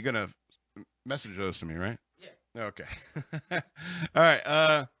 Yeah, you're gonna message those to me, right? Yeah. Okay. All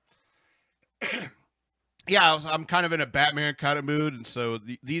right. Yeah, I'm kind of in a Batman kind of mood, and so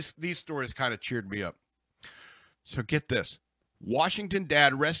these stories kind of cheered me up. So get this: Washington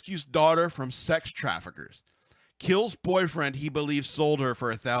dad rescues daughter from sex traffickers, kills boyfriend he believes sold her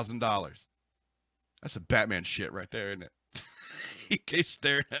for $1,000. That's a Batman shit right there, isn't it? He kept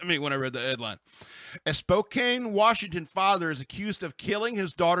staring at me when I read the headline. A Spokane, Washington father is accused of killing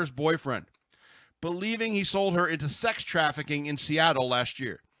his daughter's boyfriend, believing he sold her into sex trafficking in Seattle last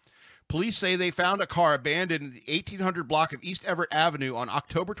year. Police say they found a car abandoned in the 1800 block of East Everett Avenue on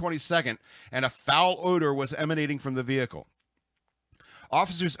October 22nd, and a foul odor was emanating from the vehicle.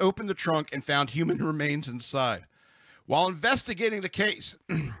 Officers opened the trunk and found human remains inside. While investigating the case,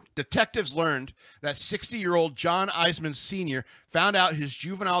 detectives learned that 60-year-old John Eisman Sr. found out his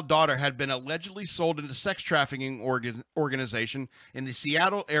juvenile daughter had been allegedly sold into sex trafficking organization in the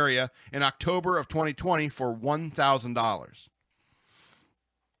Seattle area in October of 2020 for $1,000.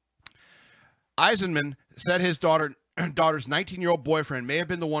 Eisenman said his daughter's 19-year-old boyfriend may have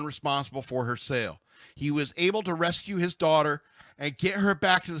been the one responsible for her sale. He was able to rescue his daughter and get her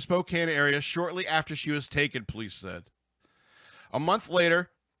back to the Spokane area shortly after she was taken, police said. A month later,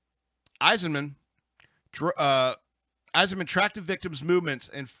 Eisenman tracked the victim's movements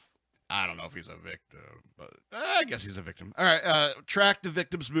and I don't know if he's a victim, but I guess he's a victim. All right, tracked the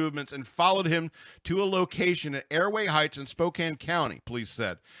victim's movements and followed him to a location at Airway Heights in Spokane County, police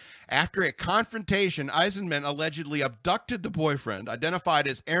said. After a confrontation, Eisenman allegedly abducted the boyfriend, identified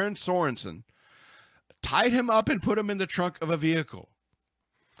as Aaron Sorensen, tied him up and put him in the trunk of a vehicle.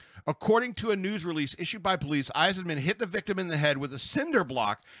 According to a news release issued by police, Eisenman hit the victim in the head with a cinder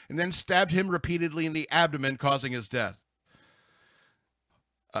block and then stabbed him repeatedly in the abdomen, causing his death.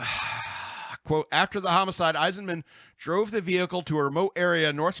 Quote, after the homicide, Eisenman drove the vehicle to a remote area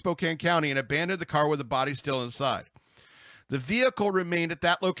in North Spokane County and abandoned the car with the body still inside. The vehicle remained at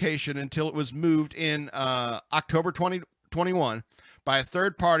that location until it was moved in October 2021 by a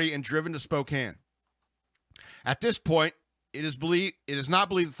third party and driven to Spokane. At this point, it is not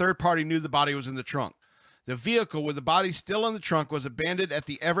believed the third party knew the body was in the trunk. The vehicle with the body still in the trunk was abandoned at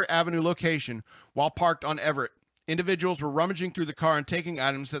the Everett Avenue location while parked on Everett. Individuals were rummaging through the car and taking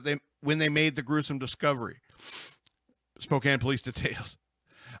items when they made the gruesome discovery. Spokane police details.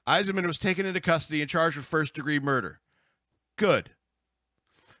 Eisenman was taken into custody and charged with first-degree murder. Good.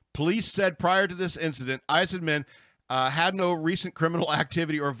 Police said prior to this incident, Eisenman had no recent criminal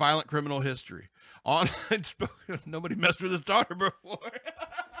activity or violent criminal history. Nobody messed with his daughter before.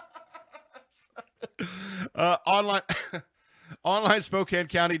 Online Spokane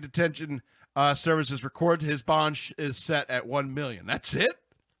County Detention Services recorded his bond is set at $1 million. That's it?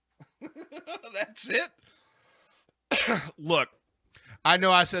 That's it? Look, I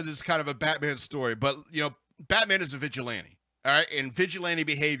know I said this is kind of a Batman story, but, you know, Batman is a vigilante, all right? And vigilante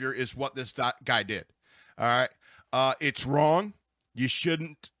behavior is what this guy did, all right? It's wrong. You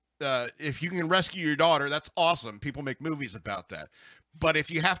shouldn't. If you can rescue your daughter, that's awesome. People make movies about that. But if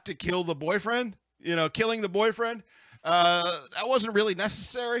you have to kill the boyfriend, you know, killing the boyfriend, that wasn't really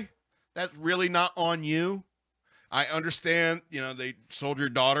necessary. That's really not on you. I understand, you know, they sold your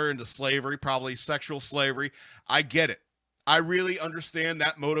daughter into slavery, probably sexual slavery. I get it. I really understand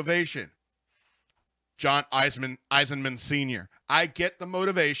that motivation. John Eisenman Sr. I get the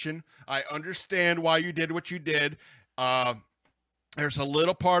motivation. I understand why you did what you did. There's a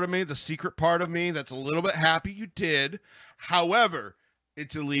little part of me, the secret part of me, that's a little bit happy you did. However,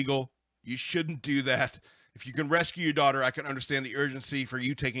 it's illegal. You shouldn't do that. If you can rescue your daughter, I can understand the urgency for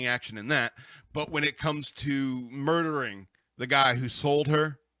you taking action in that. But when it comes to murdering the guy who sold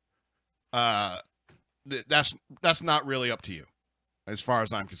her, that's not really up to you, as far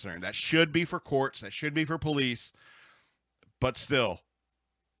as I'm concerned. That should be for courts. That should be for police. But still,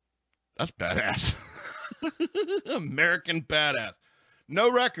 that's badass. American badass. No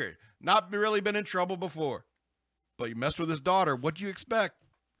record. Not really been in trouble before. But you messed with his daughter. What do you expect?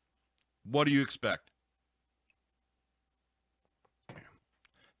 What do you expect?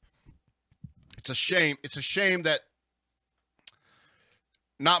 It's a shame. It's a shame that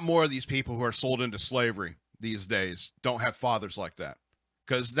not more of these people who are sold into slavery these days don't have fathers like that.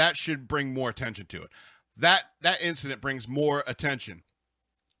 Because that should bring more attention to it. That incident brings more attention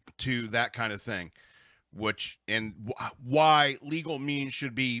to that kind of thing. Which and why legal means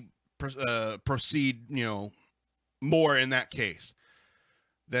should be proceed, you know, more in that case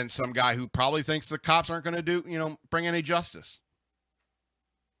than some guy who probably thinks the cops aren't going to bring any justice.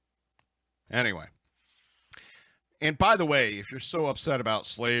 Anyway, And by the way, if you're so upset about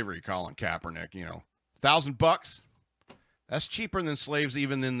slavery, Colin Kaepernick, $1,000, that's cheaper than slaves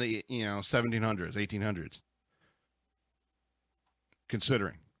even in the 1700s, 1800s.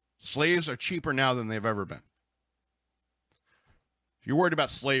 Considering slaves are cheaper now than they've ever been. If you're worried about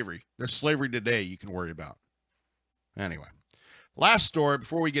slavery, there's slavery today you can worry about. Anyway, last story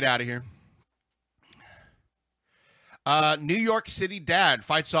before we get out of here. New York City dad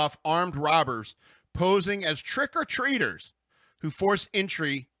fights off armed robbers posing as trick-or-treaters who force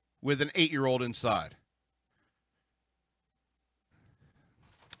entry with an 8-year-old inside.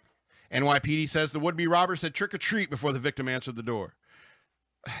 NYPD says the would-be robbers said trick-or-treat before the victim answered the door.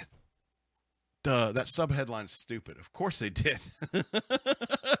 Duh, that sub-headline's stupid. Of course they did.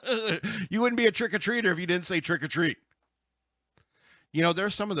 You wouldn't be a trick-or-treater if you didn't say trick-or-treat.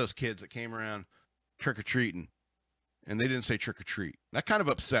 There's some of those kids that came around trick-or-treating, and they didn't say trick-or-treat. That kind of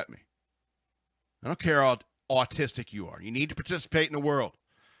upset me. I don't care how autistic you are. You need to participate in the world.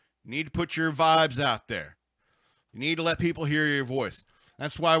 You need to put your vibes out there. You need to let people hear your voice.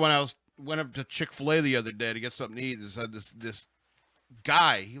 That's why when I went up to Chick-fil-A the other day to get something to eat, and said this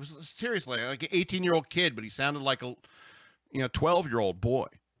guy, he was seriously like an 18-year-old kid, but he sounded like a 12-year-old boy.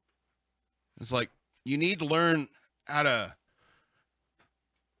 It's like, you need to learn how to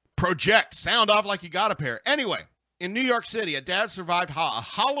project, sound off like you got a pair. Anyway, in New York City, a dad survived a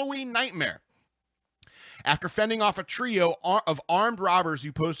Halloween nightmare after fending off a trio of armed robbers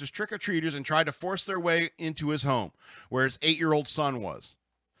who posed as trick-or-treaters and tried to force their way into his home, where his 8-year-old son was.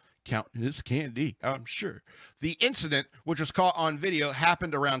 Counting his candy, I'm sure. The incident, which was caught on video,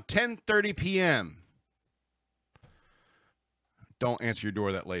 happened around 10:30 p.m. Don't answer your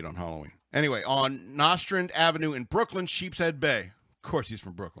door that late on Halloween. Anyway, on Nostrand Avenue in Brooklyn, Sheepshead Bay. Of course he's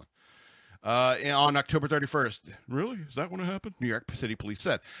from Brooklyn. On October 31st. Really? Is that when it happened? New York City Police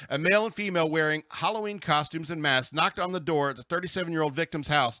said. A male and female wearing Halloween costumes and masks knocked on the door at the 37-year-old victim's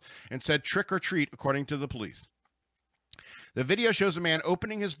house and said trick or treat, according to the police. The video shows a man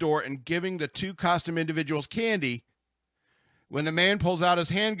opening his door and giving the two costume individuals candy when the man pulls out his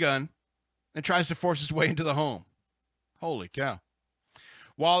handgun and tries to force his way into the home. Holy cow.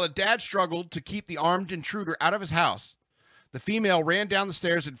 While the dad struggled to keep the armed intruder out of his house, the female ran down the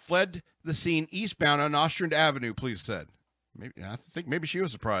stairs and fled the scene eastbound on Nostrand Avenue, police said. I think maybe she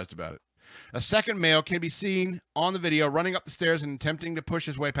was surprised about it. A second male can be seen on the video running up the stairs and attempting to push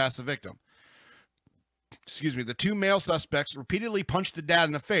his way past the victim. The two male suspects repeatedly punched the dad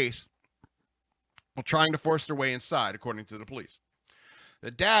in the face while trying to force their way inside, according to the police.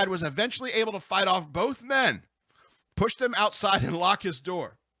 The dad was eventually able to fight off both men, push them outside, and lock his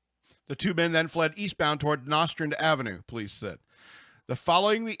door. The two men then fled eastbound toward Nostrand Avenue, police said.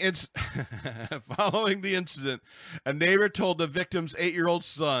 Following the incident, a neighbor told the victim's 8-year-old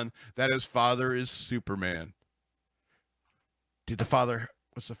son that his father is Superman. Was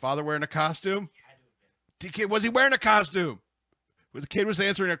the father wearing a costume? Was he wearing a costume? The kid was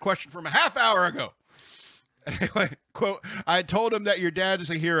answering a question from a half hour ago. Anyway, quote, I told him that your dad is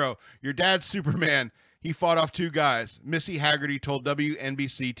a hero. Your dad's Superman. He fought off two guys, Missy Haggerty told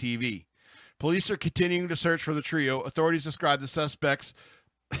WNBC TV. Police are continuing to search for the trio. Authorities describe the suspects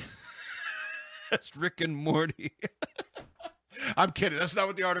as Rick and Morty. I'm kidding. That's not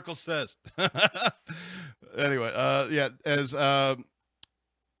what the article says. Anyway,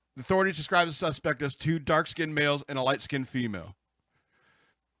 authorities describe the suspect as two dark-skinned males and a light-skinned female.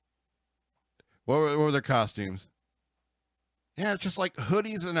 What were their costumes? Yeah, it's just like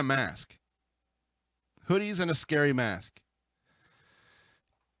hoodies and a mask. Hoodies and a scary mask.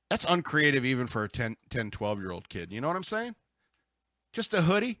 That's uncreative even for a 10, 12-year-old kid. You know what I'm saying? Just a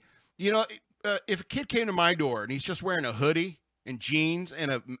hoodie. If a kid came to my door and he's just wearing a hoodie and jeans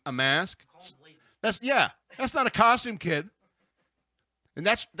and a mask, that's not a costume, kid. And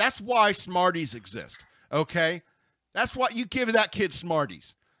that's why Smarties exist, okay? That's why you give that kid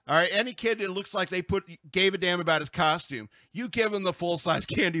Smarties. All right, any kid that looks like they gave a damn about his costume, you give him the full-size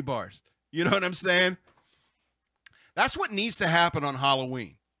candy bars. You know what I'm saying? That's what needs to happen on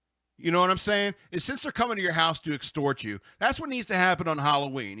Halloween. You know what I'm saying? Is since they're coming to your house to extort you, that's what needs to happen on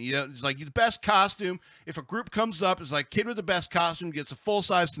Halloween. It's like the best costume. If a group comes up, it's like kid with the best costume gets a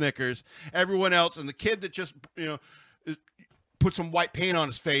full-size Snickers. Everyone else, and the kid that just, put some white paint on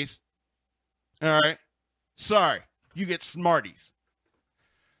his face. All right? Sorry, you get Smarties.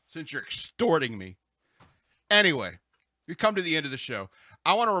 Since you're extorting me. Anyway, we come to the end of the show.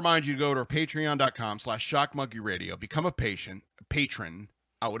 I want to remind you to go to patreon.com/shockmonkeyradio. Become a patron.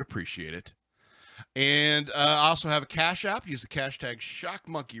 I would appreciate it. And I also have a Cash App. Use the hashtag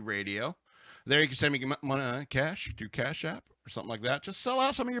ShockMonkeyRadio. There you can send me cash through Cash App or something like that. Just sell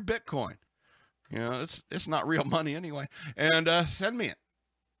out some of your Bitcoin. You know, it's not real money anyway. And send me it.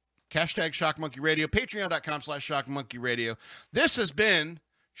 Hashtag Shock Monkey Radio. Patreon.com/Shock Monkey Radio. This has been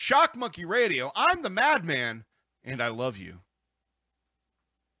Shock Monkey Radio. I'm the Madman, and I love you.